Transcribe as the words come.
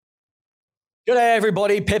Good day,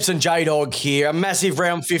 everybody. Peps and J-Dog here. A massive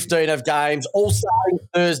round 15 of games, all starting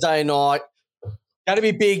Thursday night. Going to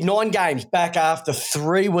be big. 9 games back after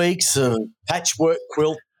 3 weeks of patchwork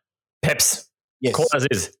quilt. Peps. Yes. Call as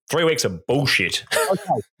is. 3 weeks of bullshit.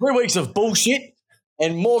 Okay. 3 weeks of bullshit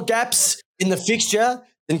and more gaps in the fixture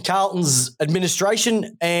than Carlton's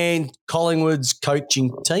administration and Collingwood's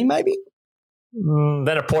coaching team, maybe?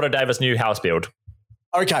 Then a Porter Davis new house build.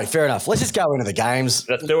 Okay, fair enough. Let's just go into the games.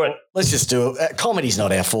 Let's do it. Let's just do it. Comedy's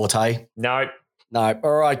not our forte. No. No.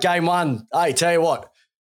 All right, game one. Hey, tell you what.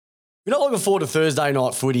 We're not looking forward to Thursday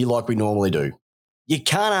night footy like we normally do. You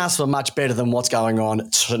can't ask for much better than what's going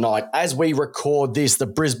on tonight. As we record this, the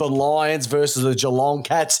Brisbane Lions versus the Geelong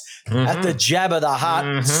Cats at the Jabba the Hutt,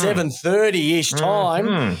 7:30-ish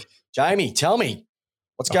time. Jamie, tell me,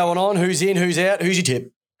 what's going on? Who's in, who's out? Who's your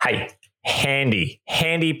tip? Hey,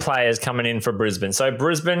 handy players coming in for Brisbane. So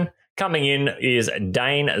Brisbane coming in is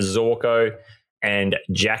Dane Zorko and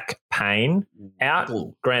Jack Payne. Out,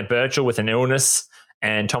 Grant Birchall with an illness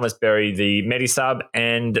and Thomas Berry, the Medi-sub.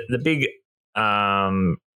 And the big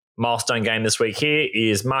milestone game this week here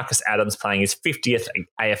is Marcus Adams playing his 50th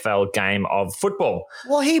AFL game of football.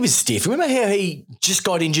 Well, he was stiff. Remember how he just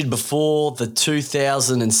got injured before the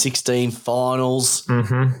 2016 finals?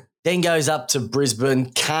 Then goes up to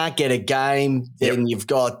Brisbane, can't get a game. Then you've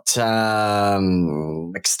got McStay,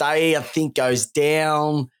 I think, goes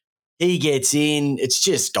down. He gets in. It's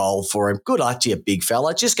just gold for him. Good luck to you, big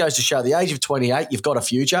fella. It just goes to show the age of 28, you've got a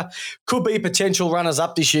future. Could be potential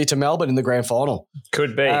runners-up this year to Melbourne in the grand final.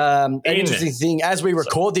 Could be. An interesting thing, as we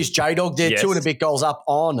record this, J-Dog, they're 2 and a bit goals up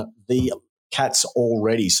on the Cats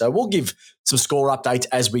already. So we'll give some score updates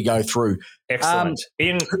as we go through. Excellent.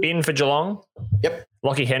 In for Geelong. Yep.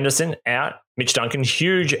 Lockie Henderson out. Mitch Duncan,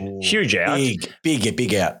 huge out.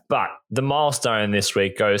 Big out. But the milestone this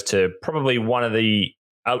week goes to probably one of the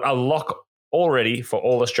a lock already for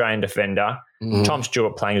All-Australian defender, Tom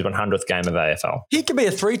Stewart playing his 100th game of AFL. He could be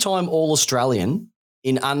a 3-time All-Australian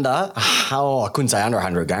in I couldn't say under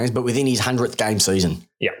 100 games, but within his 100th game season.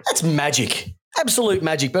 Yeah. That's magic. Absolute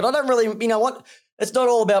magic. But I don't really, you know what? It's not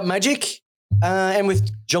all about magic. And with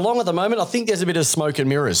Geelong at the moment, I think there's a bit of smoke and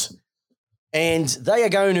mirrors. And they are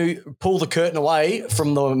going to pull the curtain away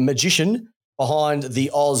from the magician behind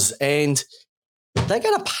the Oz. And they're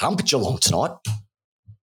going to pump Geelong tonight.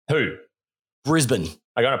 Who? Brisbane.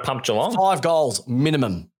 Are going to pump Geelong? 5 goals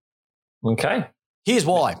minimum. Okay. Here's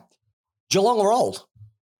why. Geelong are old.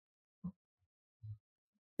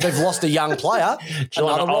 They've lost a young player.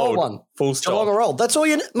 Geelong another are old old. one. Full stop. Geelong are old. That's all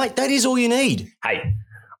mate, that is all you need. Hey,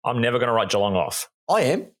 I'm never going to write Geelong off. I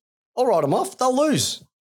am. I'll write them off. They'll lose.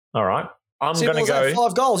 All right. I'm Simple going to as go. that.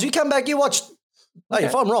 5 goals. You come back, you watch. Hey,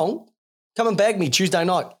 if I'm wrong, come and bag me Tuesday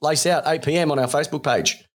night. Lace out, 8 p.m. on our Facebook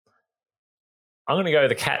page. I'm going to go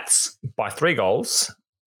the Cats by 3 goals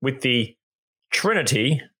with the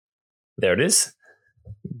Trinity, there it is,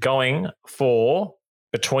 going for,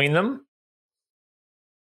 between them,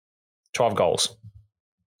 12 goals.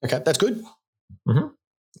 Okay, that's good.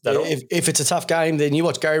 If If it's a tough game, then you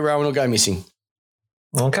watch Gary Rowan will go missing.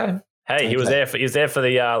 Okay. Hey, he was there for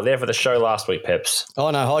the show last week, Peps. Oh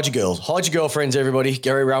no, hide your girls. Hide your girlfriends, everybody.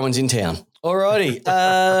 Gary Rowan's in town. Alrighty.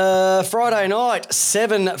 Friday night,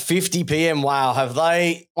 7:50 p.m. Wow, have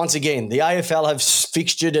they, once again, the AFL have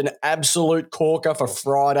fixtured an absolute corker for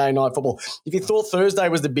Friday night football. If you thought Thursday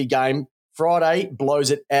was the big game, Friday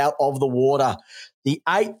blows it out of the water. The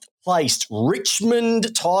 8th placed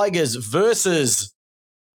Richmond Tigers versus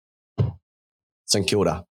St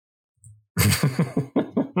Kilda.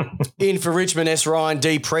 In for Richmond, S. Ryan,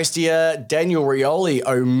 D. Prestia, Daniel Rioli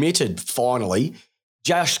omitted finally.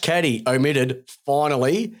 Josh Caddy omitted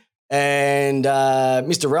finally. And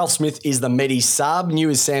Mr. Ralph Smith is the Medi-sub. New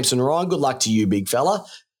is Samson Ryan. Good luck to you, big fella.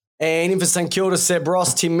 And in for St Kilda, Seb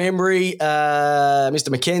Ross, Tim Membry, Mr.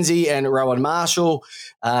 McKenzie and Rowan Marshall.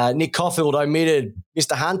 Nick Caulfield omitted.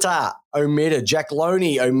 Mr. Hunter omitted. Jack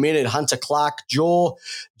Loney omitted. Hunter Clark, jaw.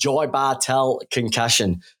 Jai Bartel,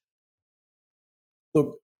 concussion.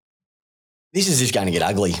 Look, this is just going to get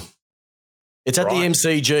ugly. It's at the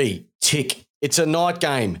MCG. Tick. It's a night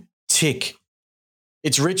game. Tick.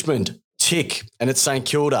 It's Richmond. Tick. And it's St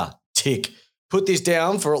Kilda. Tick. Put this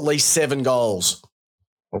down for at least 7 goals.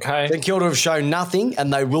 Okay. St Kilda have shown nothing,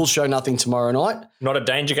 and they will show nothing tomorrow night. Not a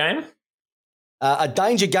danger game? A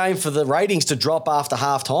danger game for the ratings to drop after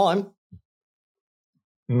half time.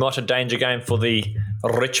 Not a danger game for the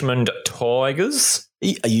Richmond Tigers?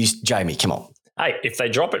 Are you, Jamie, come on. Hey, if they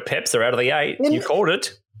drop it, Peps, they're out of the 8. You called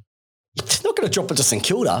it. It's not going to drop it to St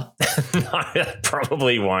Kilda. No, it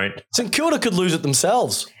probably won't. St Kilda could lose it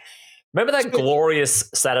themselves. Remember that glorious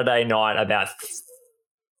Saturday night about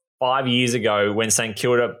 5 years ago when St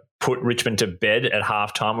Kilda put Richmond to bed at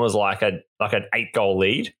halftime. It was like an 8-goal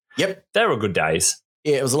lead. Yep. They were good days.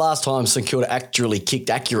 Yeah, it was the last time St Kilda actually kicked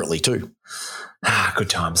accurately too. Good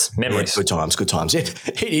times. Memories. Yeah, good times. Yeah,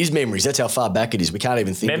 it is memories. That's how far back it is. We can't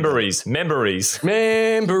even think. Memories.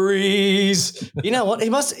 You know what?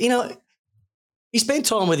 He spent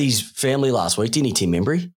time with his family last week, didn't he, Tim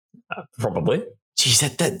Membry? Probably. Geez,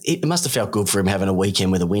 it must have felt good for him having a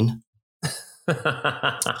weekend with a win.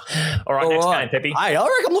 All right, next game, Peppy. Hey, I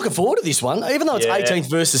reckon I'm looking forward to this one. Even though it's 18th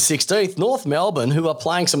versus 16th, North Melbourne, who are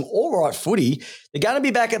playing some all right footy, they're going to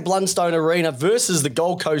be back at Blundstone Arena versus the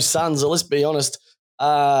Gold Coast Suns, let's be honest,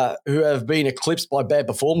 who have been eclipsed by bad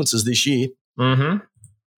performances this year. Mm-hmm.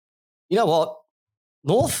 You know what?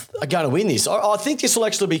 North are going to win this. I think this will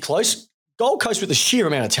actually be close. Gold Coast, with the sheer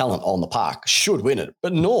amount of talent on the park, should win it.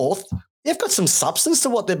 But North, they've got some substance to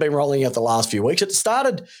what they've been rolling out the last few weeks. It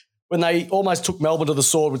started when they almost took Melbourne to the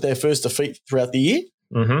sword with their first defeat throughout the year.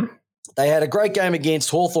 Mm-hmm. They had a great game against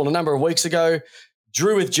Hawthorn a number of weeks ago,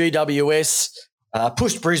 drew with GWS,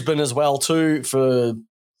 pushed Brisbane as well too for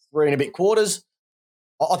 3 and a bit quarters.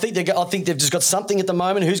 I think they've just got something at the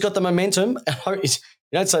moment. Who's got the momentum? You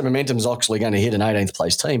don't say momentum's actually going to hit an 18th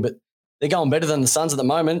place team, but they're going better than the Suns at the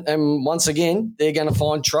moment. And once again, they're going to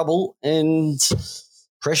find trouble and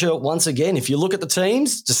pressure once again. If you look at the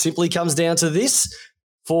teams, it just simply comes down to this.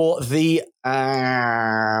 For North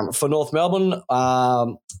Melbourne,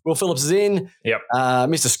 Will Phillips is in. Yep.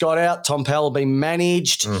 Mr. Scott out. Tom Powell being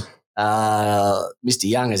managed. Mr.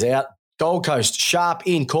 Young is out. Gold Coast, Sharp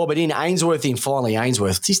in. Corbett in. Ainsworth in. Finally,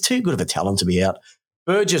 Ainsworth. He's too good of a talent to be out.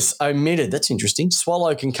 Burgess omitted. That's interesting.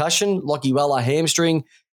 Swallow concussion. Lockie Weller hamstring.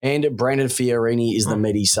 And Brandon Fiorini is the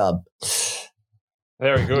midi sub.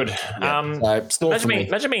 Very good. So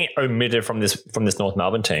imagine being omitted from this North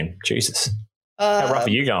Melbourne team. Jesus. How rough are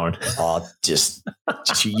you going? He'll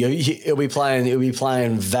be playing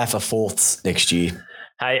VAFA fourths next year.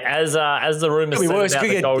 Hey, as the rumours you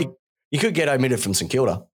could get omitted from St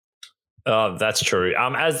Kilda. Oh, that's true.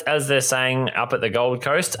 As they're saying up at the Gold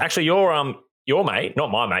Coast, actually, your mate, not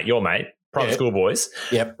my mate, your mate, Private School Boys,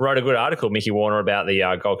 wrote a good article, Mickey Warner, about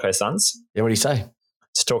the Gold Coast Suns. Yeah, what did he say?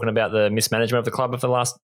 Just talking about the mismanagement of the club for the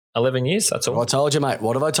last 11 years, that's all. What have I told you, mate?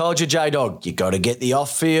 What have I told you, J-Dog? You got to get the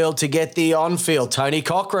off-field to get the on-field. Tony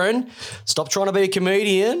Cochran, stop trying to be a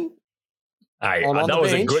comedian. Hey, that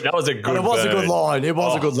was a good It was a good line. It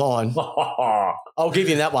was a good line. I'll give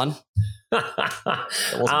you that one.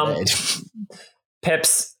 It wasn't bad.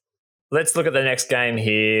 Peps, let's look at the next game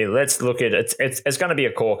here. Let's look at it. It's going to be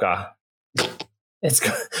a corker.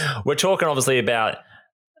 We're talking obviously about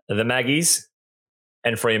the Maggies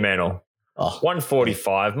and Fremantle.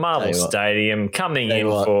 145 Marvel Stadium coming in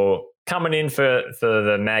for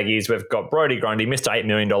the Maggies. We've got Brodie Grundy, Mr. $8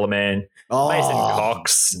 million man, Mason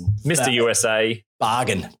Cox, Mr. USA.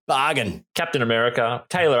 Bargain. Captain America,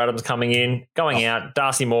 Taylor Adams coming in, going out,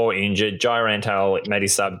 Darcy Moore injured, Jai Rantel made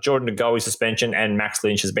his sub, Jordan Ngowi suspension, and Max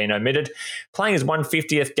Lynch has been omitted. Playing his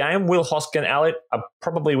 150th game, Will Hoskin-Elliott, I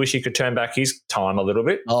probably wish he could turn back his time a little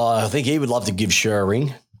bit. I think he would love to give Sher a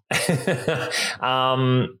ring.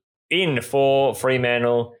 In for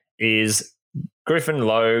Fremantle is Griffin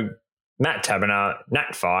Logue, Matt Taberner,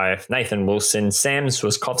 Nat Fife, Nathan Wilson, Sam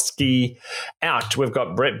Swaskowski. Out, we've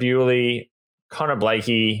got Brett Bewley, Connor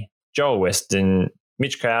Blakey, Joel Weston,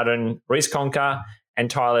 Mitch Cowden, Reece Conker, and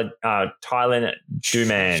Tylen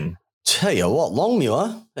Duman. Tell you what,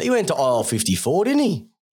 Longmuir, he went to aisle 54, didn't he?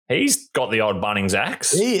 He's got the odd Bunnings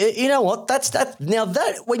axe. You know what? That's that. Now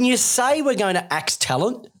that when you say we're going to axe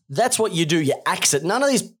talent, that's what you do. You axe it. None of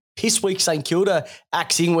these piss week St Kilda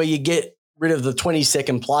axing where you get rid of the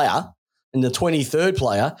 22nd player and the 23rd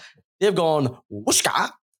player. They've gone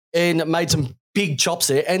whooshka and made some big chops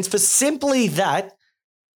there. And for simply that,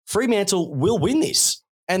 Fremantle will win this.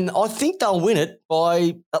 And I think they'll win it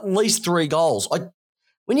by at least 3 goals.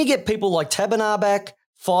 When you get people like Taberner back,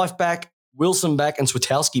 Fife back, Wilson back, and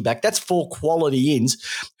Swatowski back, that's 4 quality ins.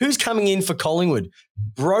 Who's coming in for Collingwood?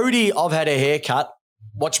 Brodie, I've had a haircut.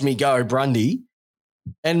 Watch me go, Grundy.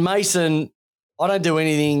 And Mason, I don't do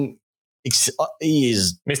anything. He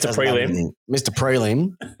is Mr. Prelim. Mr.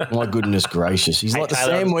 Prelim. My goodness gracious. He's like the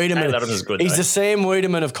Sam Wiedemann. He's the Sam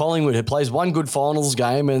Wiedemann of Collingwood who plays one good finals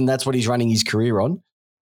game and that's what he's running his career on.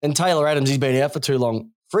 And Taylor Adams, he's been out for too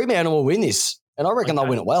long. Fremantle will win this, and I reckon they'll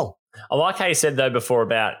win it well. I like how you said, though, before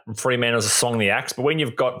about Fremantle's a song the axe, but when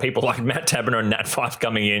you've got people like Matt Taberner and Nat Fife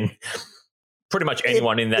coming in, pretty much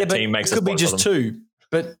anyone in that team makes it. Could be just 2,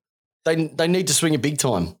 but they need to swing it big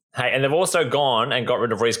time. Hey, and they've also gone and got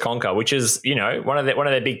rid of Reece Conker, which is, one of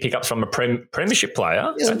their big pickups from a premiership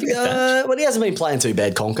player. Well, he hasn't been playing too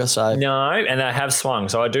bad, Conker. So no, and they have swung.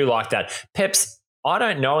 So I do like that. Peps, I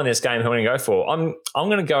don't know in this game who I'm going to go for. I'm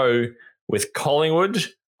going to go with Collingwood.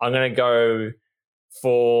 I'm going to go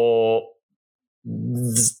for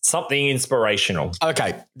something inspirational.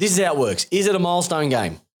 Okay, this is how it works. Is it a milestone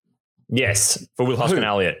game? Yes, for Will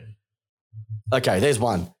Hoskin-Elliott. Okay, there's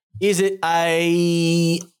one. Is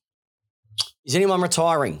anyone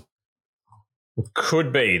retiring?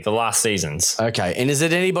 Could be the last season's. Okay, and is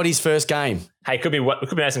it anybody's first game? Hey, it could be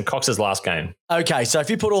Mason Cox's last game. Okay, so if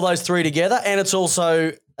you put all those three together, and it's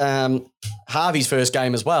also Harvey's first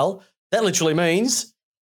game as well, that literally means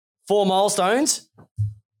 4 milestones.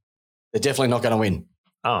 They're definitely not going to win.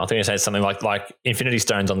 Oh, I think you said something like Infinity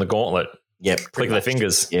Stones on the gauntlet. Yep. Click of the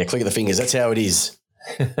fingers. Yeah, click of the fingers. That's how it is.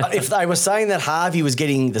 But if they were saying that Harvey was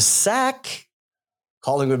getting the sack,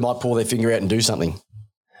 Collingwood might pull their finger out and do something.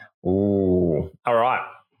 Ooh. All right.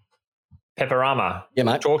 Pepperama. Yeah,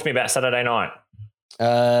 mate. Talk to me about Saturday night.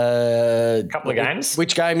 Couple of games.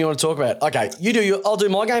 Which game you want to talk about? Okay, I'll do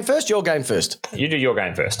my game first, your game first. You do your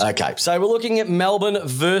game first. Okay, so we're looking at Melbourne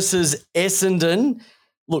versus Essendon.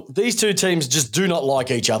 Look, these two teams just do not like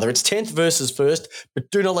each other. It's 10th versus first, but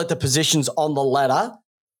do not let the positions on the ladder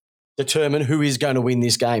determine who is going to win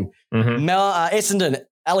this game. Mm-hmm. Essendon,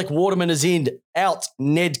 Alec Waterman is out.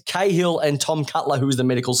 Ned Cahill and Tom Cutler, who is the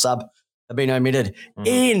medical sub, have been omitted. Mm-hmm.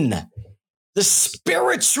 In the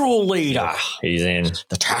spiritual leader. He's in.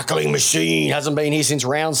 The tackling machine hasn't been here since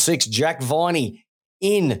round 6. Jack Viney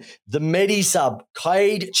in. The medi sub,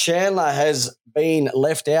 Cade Chandler, has been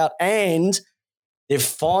left out, and they've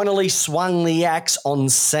finally swung the axe on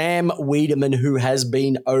Sam Wiedemann, who has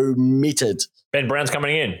been omitted. Ben Brown's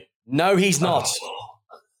coming in. No, he's not.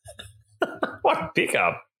 What a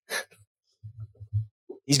pickup.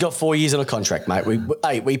 He's got 4 years on a contract, mate.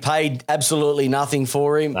 We paid absolutely nothing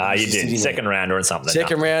for him. You did. Second rounder or something.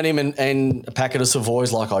 Second round him and a packet of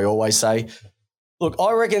Savoys, like I always say. Look,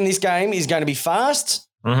 I reckon this game is going to be fast.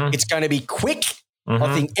 Mm-hmm. It's going to be quick. Mm-hmm.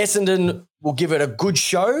 I think Essendon will give it a good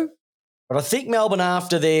show. But I think Melbourne,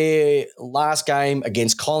 after their last game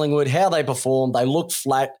against Collingwood, how they performed, they looked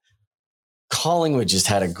flat. Collingwood just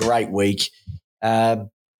had a great week.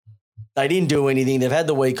 They didn't do anything. They've had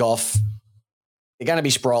the week off. They're going to be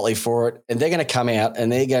sprightly for it, and they're going to come out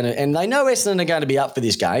and they know Essendon are going to be up for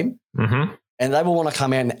this game, mm-hmm. and they will want to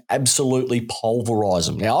come out and absolutely pulverise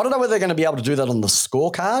them. Now, I don't know whether they're going to be able to do that on the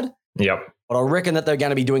scorecard. Yep. But I reckon that they're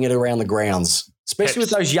going to be doing it around the grounds, especially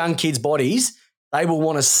with those young kids' bodies. They will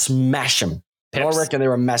want to smash them. I reckon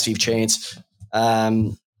they're a massive chance.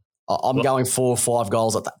 I'm going 4 or 5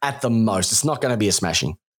 goals at the most. It's not going to be a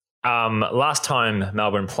smashing. Last time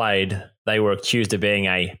Melbourne played, they were accused of being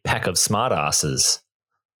a pack of smartasses.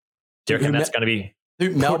 Do you reckon that's going to be...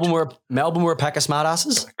 Melbourne were a pack of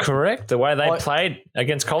smartasses? Correct. The way they played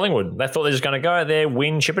against Collingwood. They thought they were just going to go there,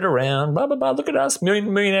 win, chip it around, blah, blah, blah. Look at us,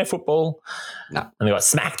 millionaire football. No. And they got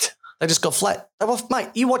smacked. They just got flat. Mate,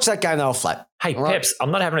 you watch that game, they were flat. Hey, right? Peps, I'm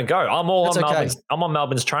not having a go. I'm on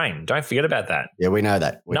Melbourne's train. Don't forget about that. Yeah, we know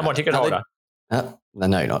that. Number one ticket holder. No,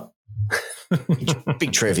 you're not.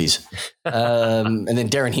 Big Trevies. And then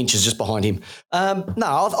Darren Hinch is just behind him.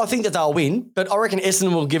 I think that they'll win, but I reckon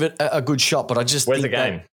Essendon will give it a good shot. But I just Where's think the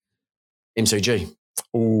game? MCG.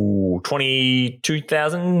 Ooh,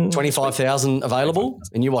 22,000? 25,000 available.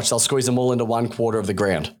 And you watch, they'll squeeze them all into 1/4 of the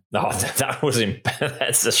ground. Oh,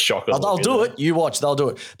 that's a shocker. They'll do it. You watch, they'll do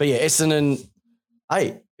it. But yeah, Essendon,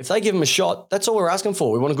 hey, if they give them a shot, that's all we're asking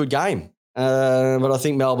for. We want a good game. But I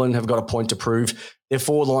think Melbourne have got a point to prove. Their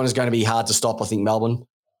forward line is going to be hard to stop, I think, Melbourne.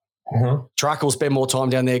 Mm-hmm. Truck will spend more time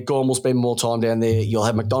down there. Gorm will spend more time down there. You'll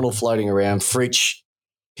have McDonald floating around. Fritsch,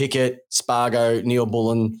 Pickett, Spargo, Neil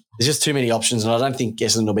Bullen. There's just too many options, and I don't think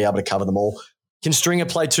Essendon will be able to cover them all. Can Stringer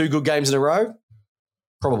play 2 good games in a row?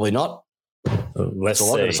 Probably not. Let's That's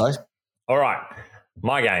all see. I've got to say. All right.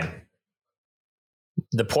 My game.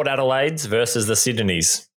 The Port Adelaides versus the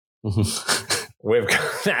Sydneys. We've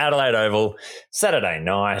got Adelaide Oval, Saturday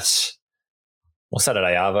night. Or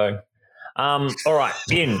Saturday Arvo. All right,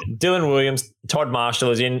 in Dylan Williams, Todd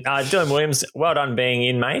Marshall is in. Dylan Williams, well done being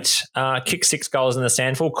in, mate. Kicked 6 goals in the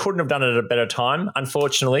Sandful. Couldn't have done it at a better time,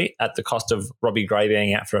 unfortunately, at the cost of Robbie Gray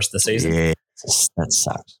being out for us this season. Yeah, that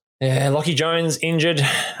sucks. Yeah, Lockie Jones injured.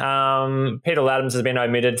 Peter Laddams has been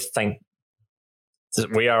omitted.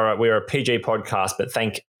 We are a PG podcast, but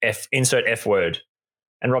insert F word.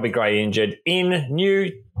 And Robbie Gray injured. In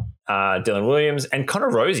new Dylan Williams and Connor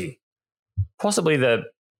Rosie. Possibly the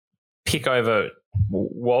pick over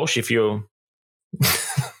Walsh if you're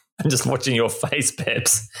I'm just watching your face,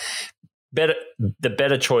 Peps. the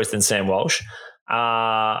better choice than Sam Walsh.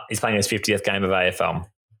 He's playing his 50th game of AFL.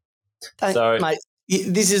 Mate,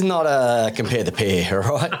 this is not a compare the pair,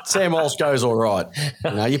 all right? Sam Walsh goes all right.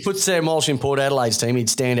 You put Sam Walsh in Port Adelaide's team, he'd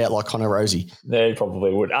stand out like Connor Rosie. They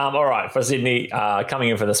probably would. All right, for Sydney, coming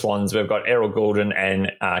in for the Swans, we've got Errol Goulden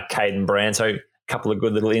and Caden Brand. So a couple of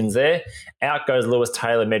good little ins there. Out goes Lewis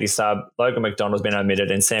Taylor, Medi Sub. Logan McDonald's been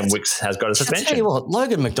omitted, and Sam Wicks has got a suspension. I'll tell you what,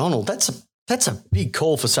 Logan McDonald, that's a big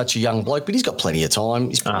call for such a young bloke, but he's got plenty of time.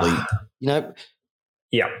 He's probably,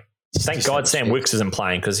 Yeah. Thank God Sam Wicks isn't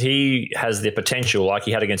playing because he has the potential, like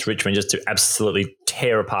he had against Richmond, just to absolutely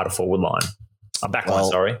tear apart a forward line. A back line,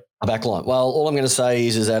 sorry. A back line. Well, all I'm going to say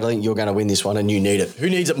is that I think you're going to win this one and you need it. Who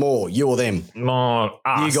needs it more, you or them? More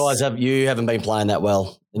us. You haven't been playing that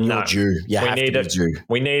well. And you're due. You have to be due.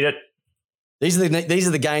 We need it. These are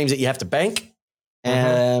the games that you have to bank.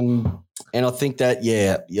 And I think that,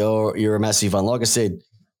 you're a massive one. Like I said,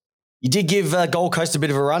 you did give Gold Coast a bit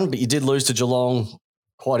of a run, but you did lose to Geelong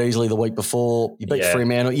quite easily the week before. You beat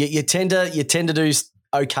Fremantle. You tend to do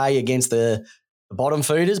okay against the bottom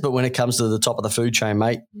feeders, but when it comes to the top of the food chain,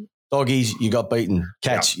 mate, doggies, you got beaten.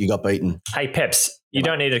 Cats, you got beaten. Hey, Peps, you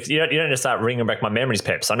don't need to start ringing back my memories,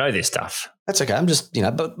 Peps. I know this stuff. That's okay. I'm just,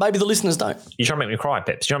 but maybe the listeners don't. You're trying to make me cry,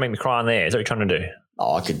 Peps. You're trying to make me cry on there. Is that what you're trying to do?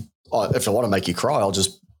 Oh, if I want to make you cry, I'll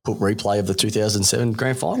just put replay of the 2007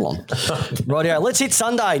 grand final on. Rightio. Let's hit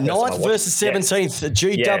Sunday. 9th versus 17th.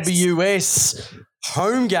 GWS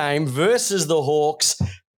home game versus the Hawks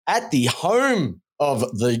at the home of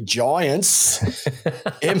the Giants,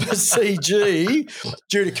 MCG,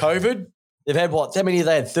 due to COVID. They've had how many?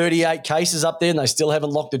 They had 38 cases up there and they still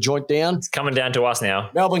haven't locked the joint down. It's coming down to us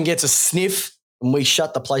now. Melbourne gets a sniff and we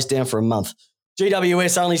shut the place down for a month.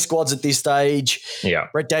 GWS only squads at this stage. Yeah.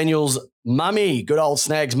 Brett Daniels' mummy, good old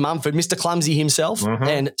Snags Mumford, Mr. Clumsy himself,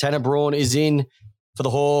 and Tanner Braun is in for the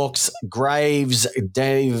Hawks. Graves,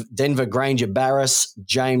 Denver Granger Barris,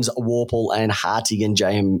 James Warple, and Hartigan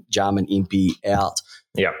Jarman Impey out.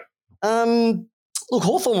 Yeah. Look,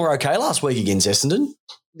 Hawthorn were okay last week against Essendon.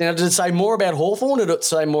 Now, did it say more about Hawthorn or did it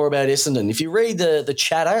say more about Essendon? If you read the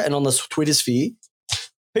chatter and on the Twitter sphere,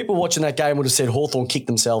 people watching that game would have said Hawthorn kicked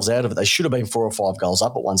themselves out of it. They should have been 4 or 5 goals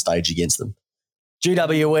up at one stage against them.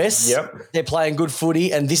 GWS, they're playing good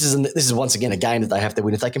footy, and this is once again a game that they have to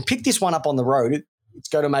win. If they can pick this one up on the road, it's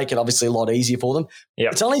going to make it obviously a lot easier for them.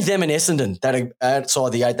 Yep. It's only them and Essendon that are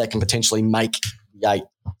outside the 8 that can potentially make the 8.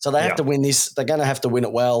 So they have to win this. They're going to have to win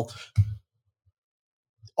it well.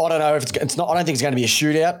 I don't know if it's not. I don't think it's going to be a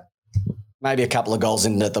shootout. Maybe a couple of goals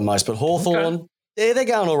in at the most. But Hawthorn, they're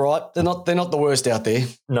going all right. They're not the worst out there.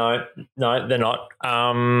 No, they're not.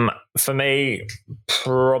 For me,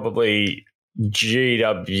 probably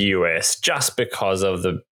GWS, just because of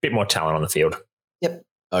the bit more talent on the field. Yep.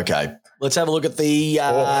 Okay. Let's have a look at the.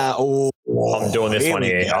 I'm doing this one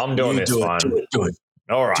here. I'm doing this one. Do it.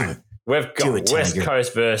 All right. We've got West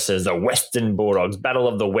Coast versus the Western Bulldogs. Battle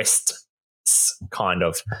of the West, kind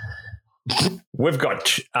of. We've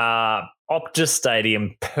got Optus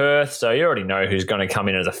Stadium, Perth, so you already know who's going to come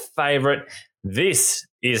in as a favourite. This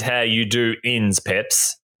is how you do ins,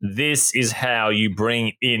 Peps. This is how you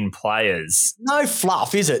bring in players. No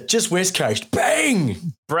fluff, is it? Just West Coast.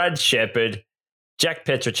 Bang! Brad Shepherd, Jack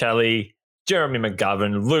Petrocelli, Jeremy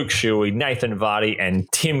McGovern, Luke Shuey, Nathan Vardy,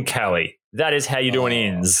 and Tim Kelly. That is how you do an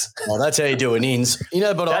ins. Oh, that's how you do an ins.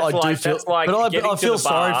 But I feel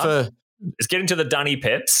sorry for... It's getting to the dunny,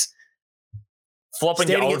 Peps, flopping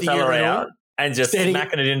your old fella out and just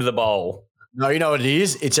smacking it into the bowl. No, you know what it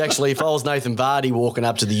is? It's actually, if I was Nathan Vardy walking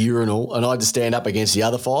up to the urinal and I had to stand up against the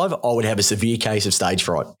other 5, I would have a severe case of stage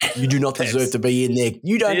fright. You do not deserve to be in there.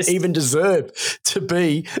 You don't even deserve to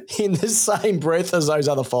be in the same breath as those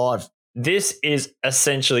other 5. This is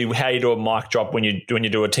essentially how you do a mic drop when you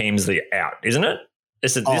do a team's out, isn't it?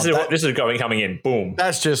 This is coming in. Boom.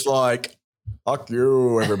 That's just like... Fuck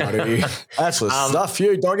you, everybody. That's the stuff,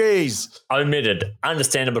 you doggies. Omitted.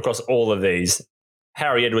 Understandable across all of these.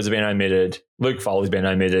 Harry Edwards has been omitted. Luke Foley's been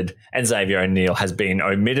omitted. And Xavier O'Neill has been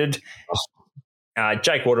omitted.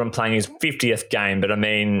 Jake Waterman playing his 50th game. But, I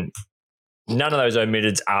mean, none of those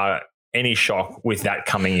omitteds are any shock with that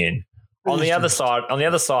coming in. On the other side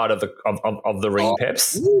of the ring,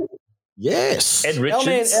 Peps. Yes. Ed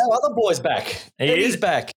Richards. Our other boy's back. Eddie's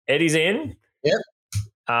back. Eddie's in. Yep.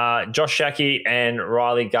 Josh Shackey and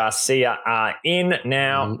Riley Garcia are in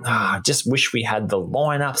now. I just wish we had the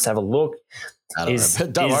lineups to have a look.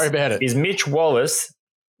 Don't worry about it. Is Mitch Wallace?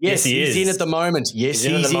 Yes, he's in at the moment. Yes,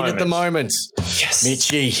 he's in at the moment. Yes.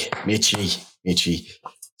 Mitchy.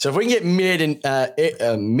 So if we can get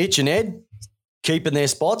Mitch and Ed keeping their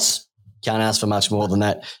spots, Can't ask for much more than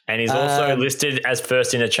that. And he's also listed as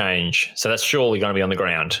first interchange, so that's surely going to be on the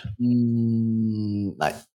ground.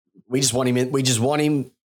 Mate, we just want him.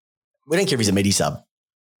 We don't care if he's a midi sub.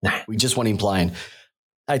 No. We just want him playing.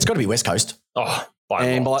 Hey, it's got to be West Coast. Oh,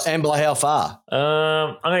 by how far?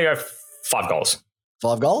 I'm going to go 5 goals.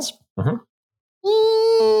 5 goals? Mm-hmm.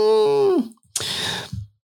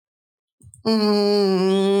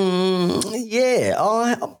 Yeah.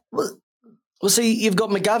 Well, see, you've got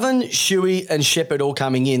McGovern, Shuey, and Shepherd all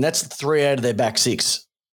coming in. That's 3 out of their back 6.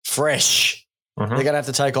 Fresh. Mm-hmm. They're going to have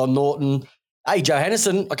to take on Norton. Hey,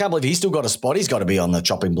 Johannison, I can't believe he's still got a spot. He's got to be on the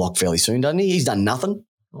chopping block fairly soon, doesn't he? He's done nothing.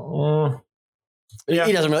 Yeah.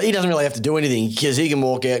 He doesn't really have to do anything because he can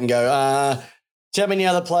walk out and go, how many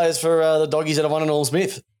other players for the Doggies that have won an All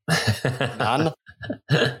Smith? None.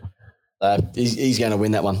 He's going to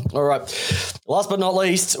win that one. All right. Last but not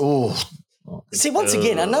least, see, once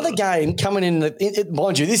again, another game coming in.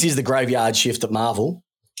 Mind you, this is the graveyard shift at Marvel.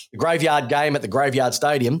 The graveyard game at the Graveyard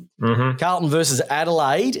Stadium. Mm-hmm. Carlton versus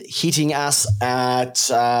Adelaide, hitting us at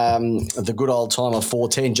the good old time of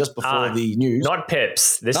 4:10 just before the news. Not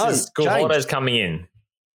Peps. This is school holidays coming in.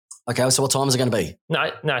 Okay, so what time is it going to be?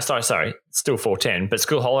 No, sorry. It's still 4:10, but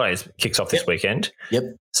school holidays kicks off this weekend. Yep.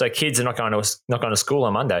 So kids are not going to school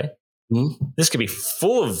on Monday. Mm-hmm. This could be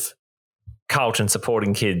full of Carlton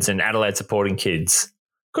supporting kids and Adelaide supporting kids.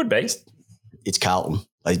 Could be. It's Carlton.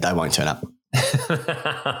 They won't turn up.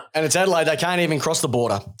 And it's Adelaide. They can't even cross the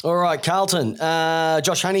border. All right, Carlton.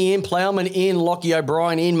 Josh Honey in, Plowman in, Lockie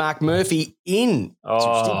O'Brien in, Mark Murphy in.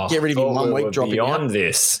 Get rid of him 1 week, drop him out.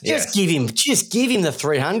 This. Just give him the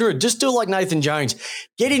 300. Just do it like Nathan Jones.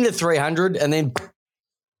 Get him the 300 and then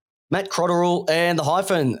Matt Crotterell and the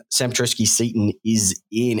hyphen. Sam Tresky-Seaton is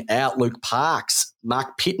in. Out. Luke Parks.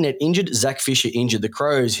 Mark Pitnett injured. Zach Fisher injured. The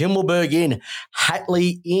Crows. Himmelberg in.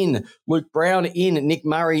 Hatley in. Luke Brown in. Nick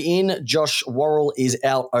Murray in. Josh Worrell is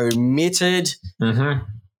out omitted. Mm-hmm.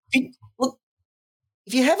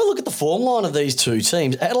 If you have a look at the form line of these two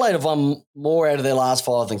teams, Adelaide have won more out of their last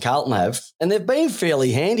 5 than Carlton have, and they've been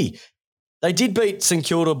fairly handy. They did beat St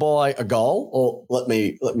Kilda by a goal, or let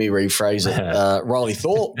me rephrase it. Riley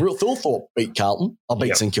Thorpe beat Carlton.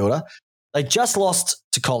 St Kilda. They just lost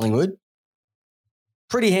to Collingwood.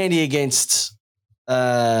 Pretty handy against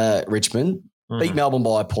Richmond. Mm-hmm. Beat Melbourne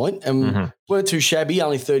by a point and weren't too shabby,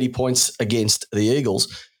 only 30 points against the Eagles.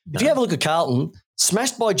 No. If you have a look at Carlton,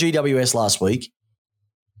 smashed by GWS last week,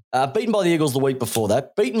 beaten by the Eagles the week before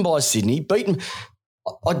that, beaten by Sydney,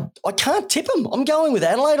 I can't tip them. I'm going with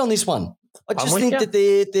Adelaide on this one. I just think that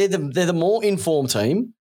they're the more informed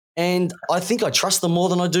team, and I think I trust them more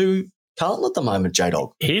than I do Carlton at the moment,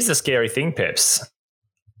 J-Dog. Here's the scary thing, Peps.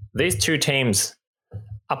 These two teams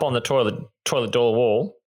up on the toilet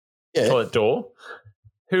door,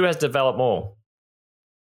 who has developed more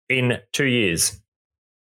in 2 years?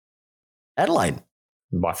 Adelaide.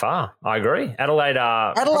 By far, I agree. Adelaide,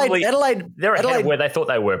 they're ahead of where they thought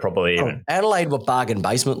they were probably even. Adelaide were bargain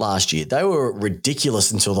basement last year. They were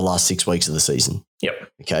ridiculous until the last 6 weeks of the season.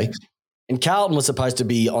 Yep. Okay. And Carlton was supposed to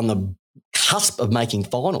be on the cusp of making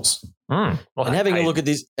finals. Well, and having a look at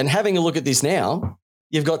this now,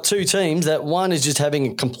 you've got two teams that one is just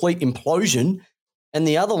having a complete implosion and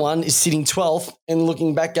the other one is sitting 12th and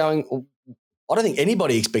looking back going, I don't think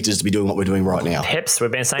anybody expects us to be doing what we're doing right now. Peps,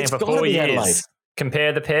 we've been saying it for 4 years. Adelaide.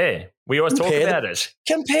 Compare the pair. We always talk about it.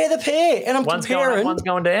 Compare the pair. And one's comparing. Going up, one's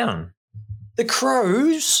going down. The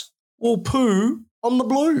Crows will poo on the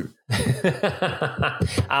blue.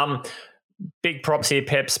 Big props here,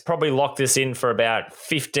 Peps. Probably lock this in for about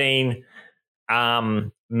 15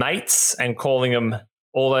 mates and calling them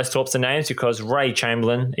all those types of names because Ray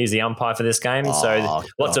Chamberlain is the umpire for this game. So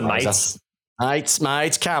lots of mates.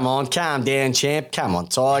 Mates, come on. Calm down, champ. Come on,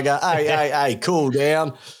 Tiger. Hey, cool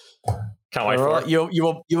down. Can't wait for it.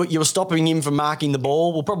 You were stopping him from marking the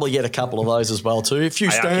ball. We'll probably get a couple of those as well too. A few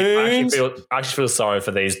stones. I actually feel sorry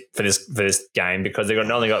for this game because they've not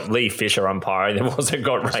only got Lee Fisher umpiring, they've also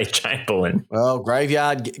got Ray Chamberlain. Well,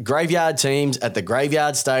 graveyard teams at the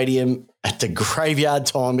Graveyard Stadium at the graveyard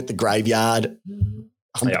time at the graveyard.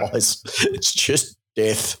 Umpires. It's just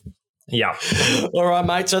death. Yeah. All right,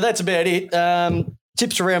 mate. So that's about it.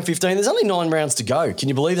 Tips for round 15. There's only 9 rounds to go. Can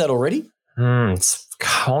you believe that already? It's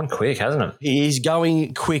gone quick, hasn't it? It is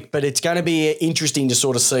going quick, but it's going to be interesting to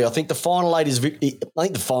sort of see. I think the final 8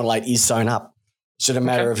 is sewn up. It's just a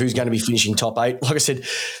matter of who's going to be finishing top 8. Like I said,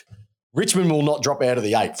 Richmond will not drop out of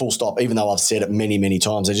the 8, full stop, even though I've said it many, many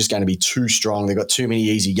times. They're just going to be too strong. They've got too many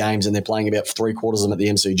easy games and they're playing about 3/4 of them at the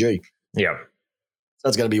MCG. Yeah. So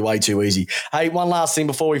it's going to be way too easy. Hey, one last thing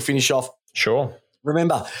before we finish off. Sure.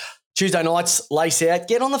 Remember, Tuesday nights, lace out.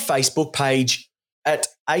 Get on the Facebook page at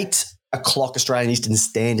 8 o'clock Australian Eastern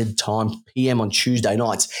Standard Time PM on Tuesday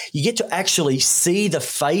nights. You get to actually see the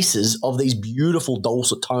faces of these beautiful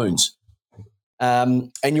dulcet tones.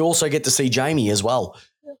 And you also get to see Jamie as well.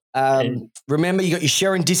 Remember, you got your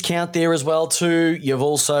Sharon discount there as well too. You've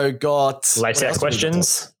also got Lace out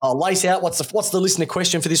questions. Oh, lace out. What's the listener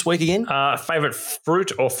question for this week again? Favorite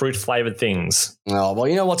fruit or fruit flavored things? Oh, well,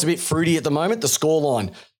 you know what's a bit fruity at the moment? The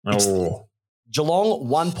scoreline. Oh, Geelong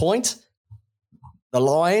 1 point. The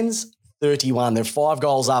Lions 31. They're 5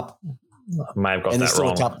 goals up. I may have got that still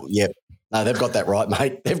wrong. A couple. Yeah. No, they've got that right,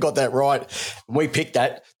 mate. They've got that right. We picked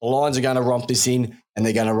that. The Lions are going to romp this in, and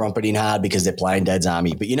they're going to romp it in hard because they're playing Dad's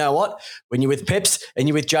Army. But you know what? When you're with Peps and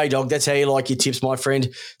you're with J-Dog, that's how you like your tips, my friend.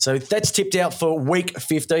 So that's tipped out for week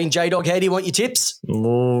 15. J-Dog, how do you want your tips?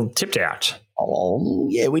 Tipped out. Oh,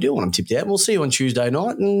 yeah, we do want them tipped out. We'll see you on Tuesday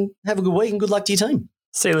night, and have a good week and good luck to your team.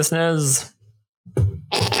 See you, listeners.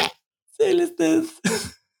 See you, listeners.